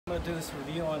I'm gonna do this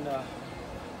review on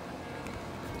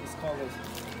it's called a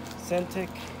CEN-TECH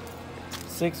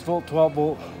 6-volt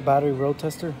 12-volt battery road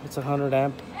tester. It's 100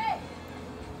 amp.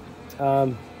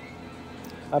 I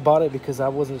bought it because I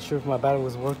wasn't sure if my battery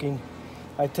was working.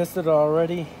 I tested it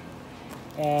already,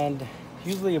 and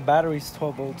usually a battery is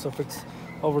 12 volts, so if it's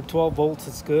over 12 volts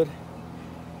it's good.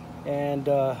 And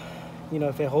you know,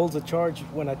 if it holds a charge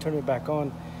when I turn it back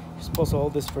on, you're supposed to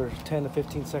hold this for 10 to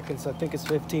 15 seconds. I think it's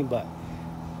 15, but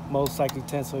most likely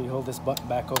 10, so you hold this button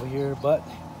back over here. But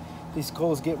these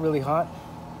coals get really hot.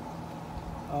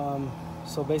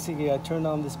 So basically I turned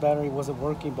on this battery, it wasn't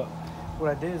working, but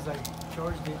what I did is I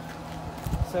charged it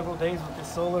several days with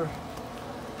this solar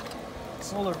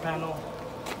panel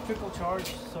trickle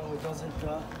charge, so it doesn't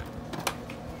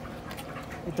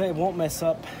it won't mess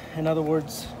up. In other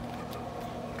words,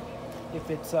 if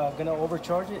it's gonna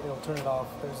overcharge it, it'll turn it off.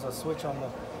 There's a switch on the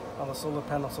solar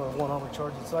panel, so it won't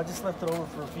overcharge it. So I just left it over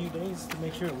for a few days to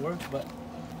make sure it works. But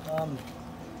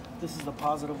this is the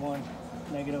positive one,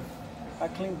 negative. I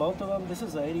cleaned both of them. This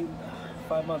is an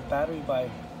 85-month battery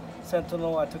by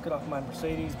Sentinel. I took it off my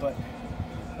Mercedes, but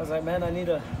I was like, man, I need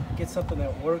to get something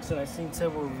that works. And I've seen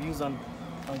several reviews on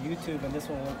YouTube, and this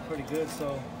one worked pretty good.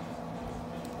 So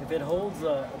if it holds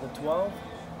the 12,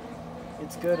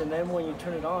 it's good. And then when you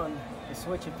turn it on, the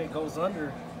switch, if it goes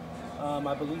under,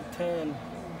 I believe 10,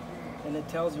 and it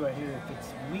tells you right here if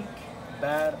it's weak,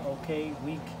 bad, okay,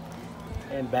 weak,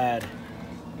 and bad.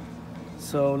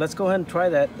 So let's go ahead and try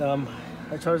that.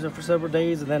 I charged it for several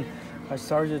days, and then I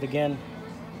charged it again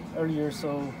earlier.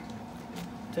 So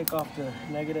take off the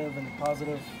negative and the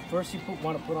positive. First, you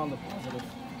want to put on the positive.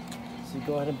 So you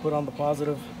go ahead and put on the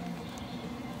positive,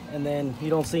 and then you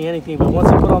don't see anything. But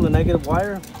once you put on the negative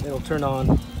wire, it'll turn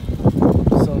on.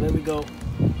 So there we go.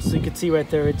 So you can see right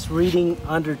there, it's reading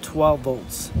under 12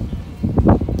 volts.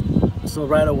 So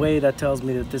right away, that tells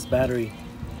me that this battery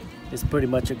is pretty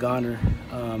much a goner.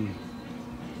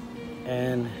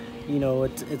 And you know,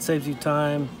 it saves you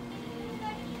time.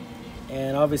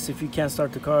 And obviously, if you can't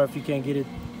start the car, if you can't get it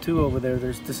to over there,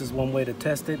 this is one way to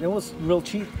test it. It was real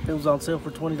cheap. It was on sale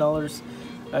for $20.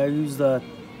 I used a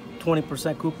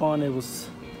 20% coupon. It was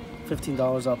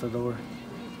 $15 out the door.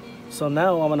 So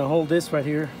now I'm gonna hold this right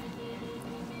here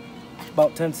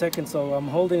about 10 seconds. So I'm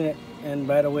holding it, and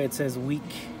right away it says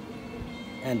weak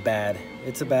and bad.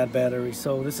 It's a bad battery.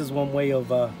 So this is one way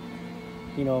of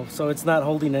you know, so it's not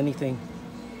holding anything.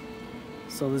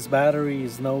 So this battery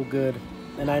is no good,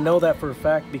 and I know that for a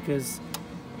fact because,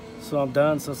 so I'm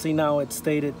done. So see, now it's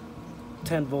stated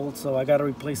 10 volts, so I got to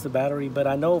replace the battery. But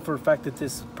I know for a fact that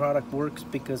this product works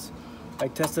because I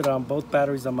tested it on both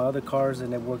batteries on my other cars,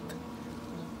 and it worked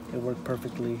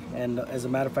perfectly. And as a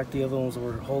matter of fact, the other ones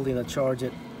were holding a charge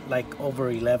at like over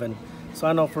 11. So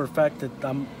I know for a fact that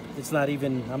I'm not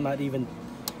even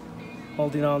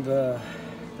holding on the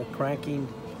cranking,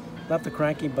 not the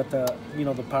cranking, but the, you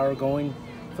know, the power going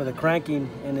for the cranking,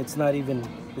 and it's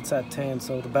at 10,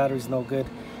 so the battery's no good.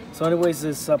 So anyways,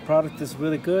 this product is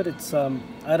really good. It's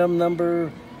item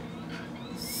number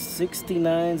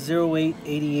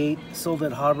 690888, sold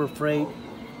at Harbor Freight.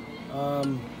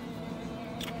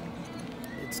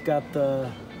 It's got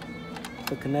the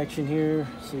connection here,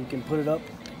 so you can put it up,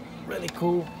 really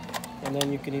cool. And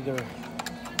then you can either,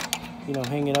 you know,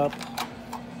 hang it up,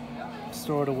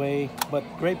 store it away. But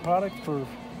great product for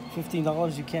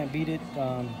 $15. You can't beat it.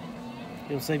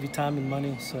 It'll save you time and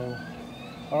money. So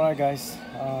all right, guys,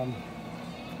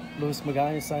 Louis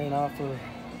Magana signing off for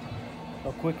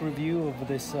a quick review of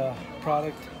this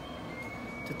product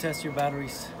to test your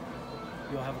batteries.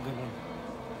 You'll have a good one.